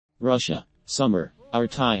Russia. Summer. Our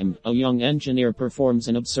time. A young engineer performs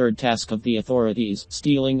an absurd task of the authorities,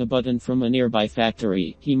 stealing a button from a nearby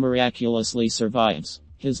factory. He miraculously survives.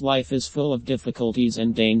 His life is full of difficulties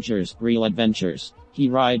and dangers, real adventures. He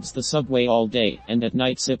rides the subway all day, and at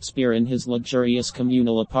night sips beer in his luxurious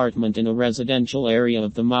communal apartment in a residential area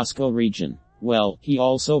of the Moscow region. Well, he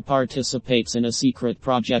also participates in a secret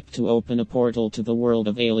project to open a portal to the world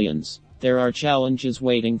of aliens. There are challenges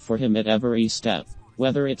waiting for him at every step.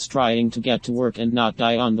 Whether it's trying to get to work and not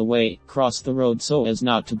die on the way, cross the road so as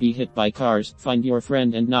not to be hit by cars, find your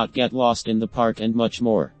friend and not get lost in the park, and much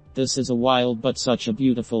more. This is a wild but such a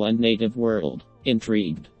beautiful and native world.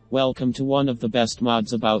 Intrigued? Welcome to one of the best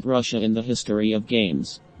mods about Russia in the history of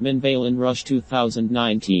games. Minvale Rush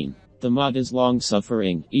 2019. The mod is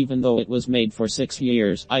long-suffering. Even though it was made for 6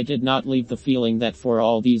 years, I did not leave the feeling that for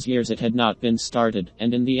all these years it had not been started,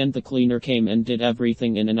 and in the end the cleaner came and did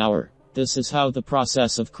everything in an hour. This is how the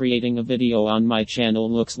process of creating a video on my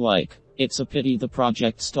channel looks like. It's a pity the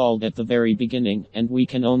project stalled at the very beginning, and we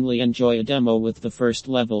can only enjoy a demo with the first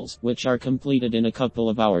levels, which are completed in a couple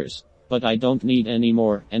of hours. But I don't need any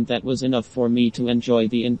more, and that was enough for me to enjoy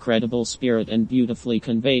the incredible spirit and beautifully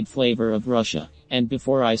conveyed flavor of Russia. And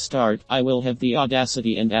before I start, I will have the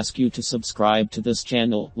audacity and ask you to subscribe to this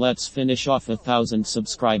channel. Let's finish off 1,000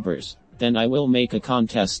 subscribers. Then I will make a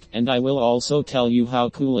contest, and I will also tell you how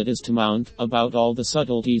cool it is to mount, about all the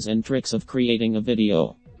subtleties and tricks of creating a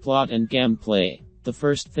video. Plot and gameplay. The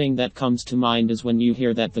first thing that comes to mind is when you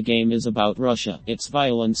hear that the game is about Russia, its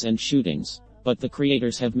violence and shootings. But the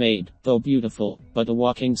creators have made, though beautiful, but a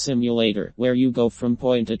walking simulator, where you go from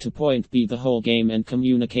point A to point B the whole game and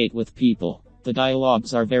communicate with people. The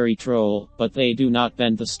dialogues are very troll, but they do not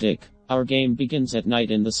bend the stick. Our game begins at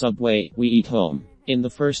night in the subway. We eat home. In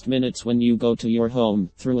the first minutes when you go to your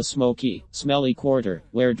home, through a smoky, smelly quarter,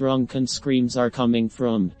 where drunken screams are coming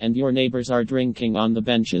from, and your neighbors are drinking on the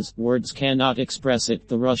benches, words cannot express it,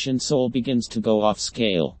 the Russian soul begins to go off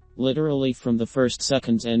scale. Literally from the first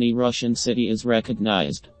seconds any Russian city is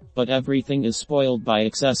recognized. But everything is spoiled by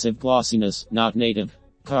excessive glossiness, not native.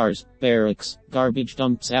 Cars, barracks, garbage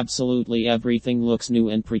dumps, absolutely everything looks new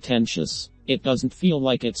and pretentious. It doesn't feel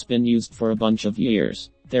like it's been used for a bunch of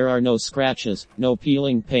years. There are no scratches, no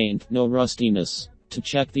peeling paint, no rustiness. To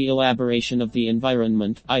check the elaboration of the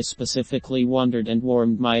environment, I specifically wondered and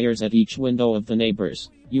warmed my ears at each window of the neighbors.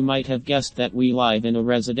 You might have guessed that we live in a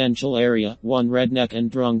residential area, one redneck and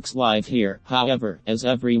drunks live here. However, as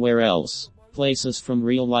everywhere else, places from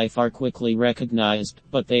real life are quickly recognized,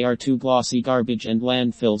 but they are too glossy. Garbage and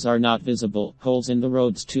landfills are not visible, holes in the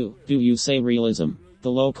roads too. Do you say realism? The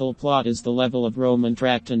local plot is the level of Roman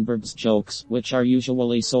Trachtenberg's jokes, which are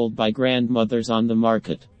usually sold by grandmothers on the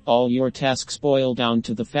market. All your tasks boil down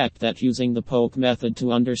to the fact that using the poke method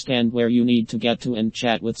to understand where you need to get to and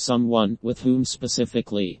chat with someone, with whom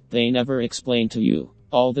specifically, they never explain to you.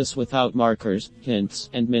 All this without markers, hints,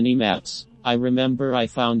 and mini-maps. I remember I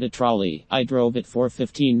found a trolley, I drove it for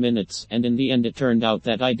 15 minutes, and in the end it turned out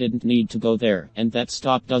that I didn't need to go there, and that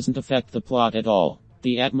stop doesn't affect the plot at all.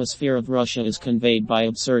 The atmosphere of Russia is conveyed by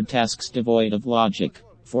absurd tasks devoid of logic.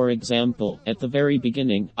 For example, at the very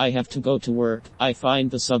beginning, I have to go to work, I find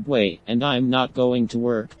the subway, and I'm not going to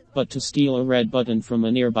work, but to steal a red button from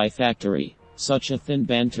a nearby factory. Such a thin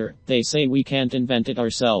banter. They say we can't invent it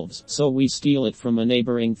ourselves, so we steal it from a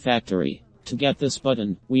neighboring factory. To get this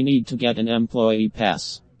button, we need to get an employee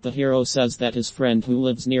pass. The hero says that his friend who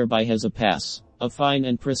lives nearby has a pass. A fine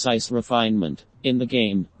and precise refinement. In the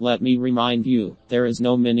game, let me remind you, there is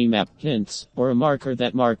no minimap, hints, or a marker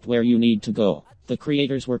that marked where you need to go. The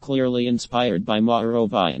creators were clearly inspired by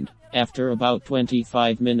Morrowind. After about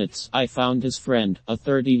 25 minutes, I found his friend, a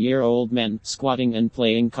 30-year-old man, squatting and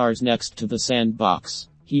playing cars next to the sandbox.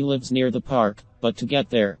 He lives near the park, but to get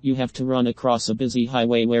there, you have to run across a busy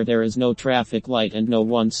highway where there is no traffic light and no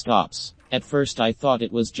one stops. At first I thought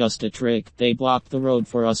it was just a trick. They blocked the road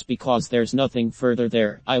for us because there's nothing further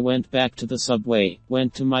there. I went back to the subway,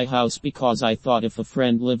 went to my house because I thought if a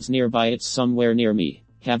friend lives nearby it's somewhere near me.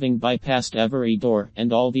 Having bypassed every door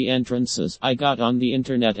and all the entrances, I got on the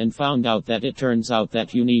internet and found out that it turns out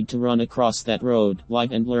that you need to run across that road,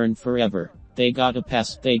 live and learn forever. They got a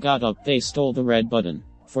pass, they got up, they stole the red button.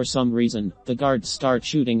 For some reason, the guards start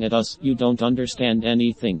shooting at us. You don't understand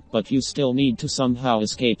anything, but you still need to somehow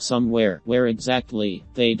escape somewhere. Where exactly,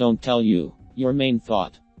 they don't tell you. Your main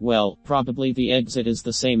thought? Well, probably the exit is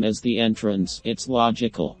the same as the entrance. It's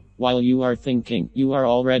logical. While you are thinking, you are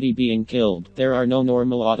already being killed. There are no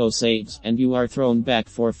normal autosaves, and you are thrown back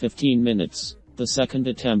for 15 minutes. The second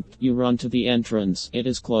attempt, you run to the entrance. It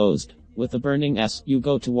is closed. With a burning ass, you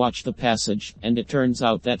go to watch the passage, and it turns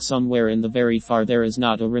out that somewhere in the very far there is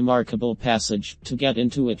not a remarkable passage. To get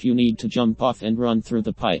into it you need to jump off and run through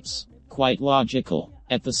the pipes. Quite logical.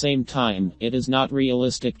 At the same time, it is not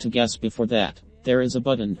realistic to guess before that. There is a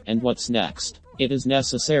button, and what's next? It is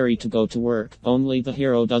necessary to go to work, only the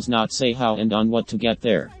hero does not say how and on what to get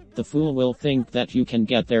there. The fool will think that you can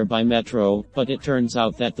get there by metro, but it turns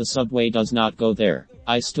out that the subway does not go there.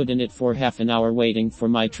 I stood in it for half an hour waiting for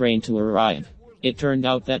my train to arrive. It turned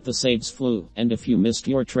out that the saves flew, and if you missed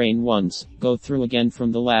your train once, go through again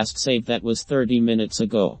from the last save that was 30 minutes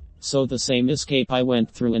ago. So the same escape I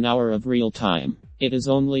went through an hour of real time. It is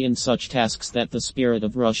only in such tasks that the spirit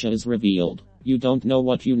of Russia is revealed. You don't know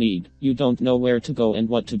what you need, you don't know where to go and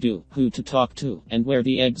what to do, who to talk to, and where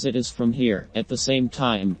the exit is from here. At the same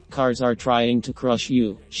time, cars are trying to crush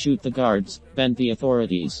you, shoot the guards, bend the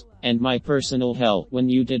authorities. And my personal hell, when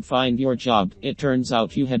you did find your job, it turns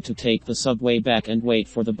out you had to take the subway back and wait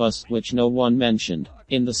for the bus, which no one mentioned.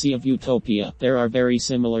 In the Sea of Utopia, there are very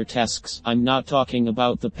similar tasks. I'm not talking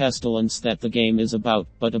about the pestilence that the game is about,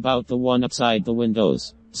 but about the one outside the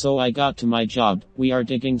windows. So I got to my job. We are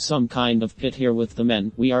digging some kind of pit here with the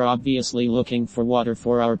men. We are obviously looking for water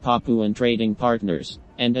for our Papuan trading partners.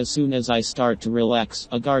 And as soon as I start to relax,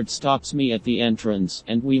 a guard stops me at the entrance,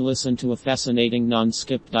 and we listen to a fascinating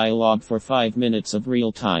non-skipped dialogue for 5 minutes of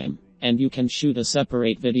real time. And you can shoot a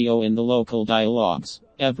separate video in the local dialogues.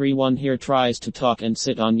 Everyone here tries to talk and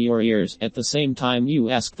sit on your ears. At the same time you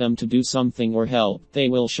ask them to do something or help, they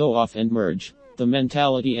will show off and merge. The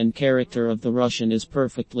mentality and character of the Russian is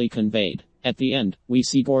perfectly conveyed. At the end, we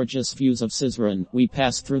see gorgeous views of Sызrán. We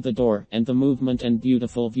pass through the door, and the movement and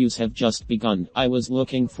beautiful views have just begun. I was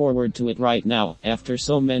looking forward to it right now. After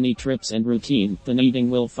so many trips and routine, the kneading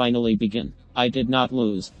will finally begin. I did not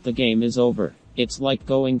lose. The game is over. It's like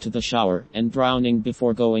going to the shower and drowning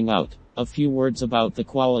before going out. A few words about the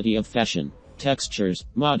quality of fashion. Textures,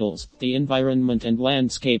 models, the environment and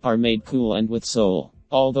landscape are made cool and with soul.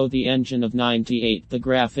 Although the engine of 98, the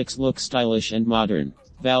graphics look stylish and modern.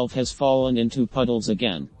 Valve has fallen into puddles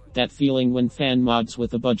again. That feeling when fan mods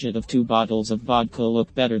with a budget of 2 bottles of vodka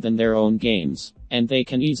look better than their own games. And they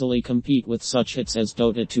can easily compete with such hits as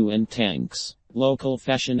Dota 2 and Tanks. Local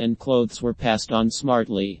fashion and clothes were passed on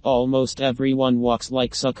smartly. Almost everyone walks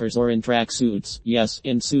like suckers or in tracksuits. Yes,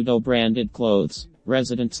 in pseudo-branded clothes.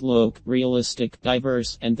 Residents look realistic,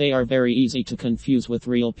 diverse, and they are very easy to confuse with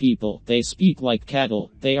real people. They speak like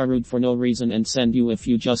cattle, they are rude for no reason and send you if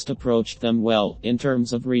you just approached them well. In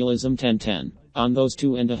terms of realism 10/10. On those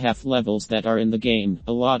 2.5 levels that are in the game,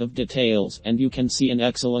 a lot of details, and you can see an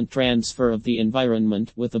excellent transfer of the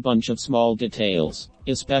environment with a bunch of small details.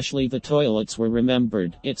 Especially the toilets were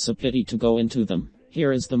remembered. It's a pity to go into them.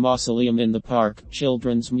 Here is the mausoleum in the park.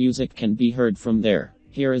 Children's music can be heard from there.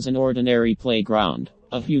 Here is an ordinary playground.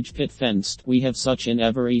 A huge pit fenced. We have such in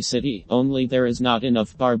every city, only there is not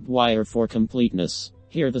enough barbed wire for completeness.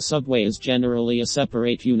 Here the subway is generally a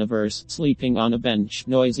separate universe, sleeping on a bench,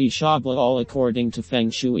 noisy shabla all according to Feng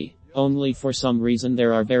Shui. Only for some reason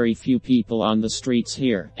there are very few people on the streets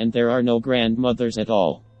here, and there are no grandmothers at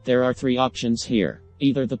all. There are 3 options here.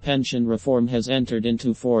 Either the pension reform has entered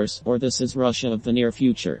into force, or this is Russia of the near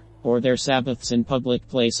future. Or their Sabbaths in public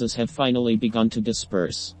places have finally begun to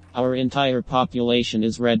disperse. Our entire population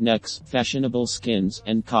is rednecks, fashionable skins,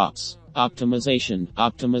 and cops.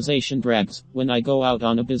 Optimization drags. When I go out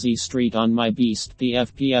on a busy street on my beast, the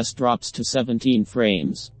FPS drops to 17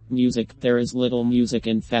 frames. Music. There is little music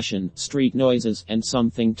in fashion, street noises, and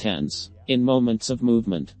something tense. In moments of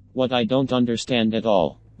movement. What I don't understand at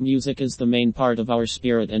all. Music is the main part of our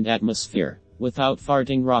spirit and atmosphere. Without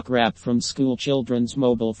farting rock rap from school children's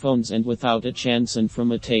mobile phones and without a chanson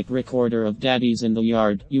from a tape recorder of daddies in the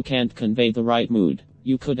yard, you can't convey the right mood.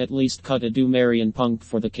 You could at least cut a Dumerian punk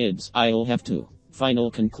for the kids. I'll have to.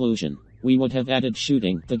 Final conclusion. We would have added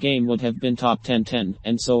shooting, the game would have been top 10/10,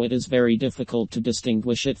 and so it is very difficult to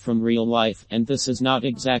distinguish it from real life, and this is not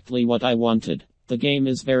exactly what I wanted. The game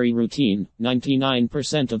is very routine.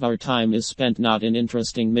 99% of our time is spent not in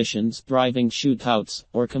interesting missions, driving shootouts,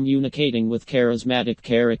 or communicating with charismatic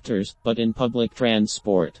characters, but in public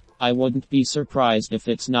transport. I wouldn't be surprised if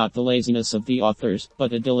it's not the laziness of the authors,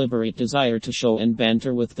 but a deliberate desire to show and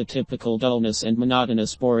banter with the typical dullness and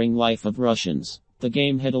monotonous boring life of Russians. The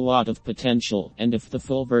game had a lot of potential, and if the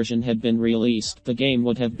full version had been released, the game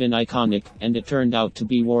would have been iconic, and it turned out to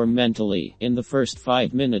be warm mentally in the first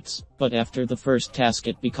 5 minutes, but after the first task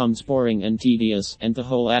it becomes boring and tedious, and the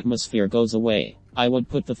whole atmosphere goes away. I would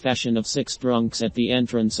put the fashion of 6 drunks at the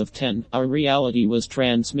entrance of 10. Our reality was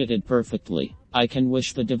transmitted perfectly. I can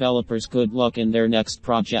wish the developers good luck in their next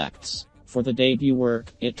projects. For the debut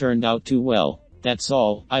work, it turned out too well. That's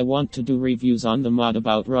all. I want to do reviews on the mod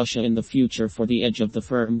about Russia in the future for the Edge of the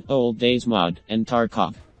Firm, Old Days mod, and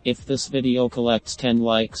Tarkov. If this video collects 10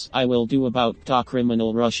 likes, I will do about Ta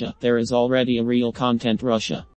Criminal Russia. There is already a real content Russia.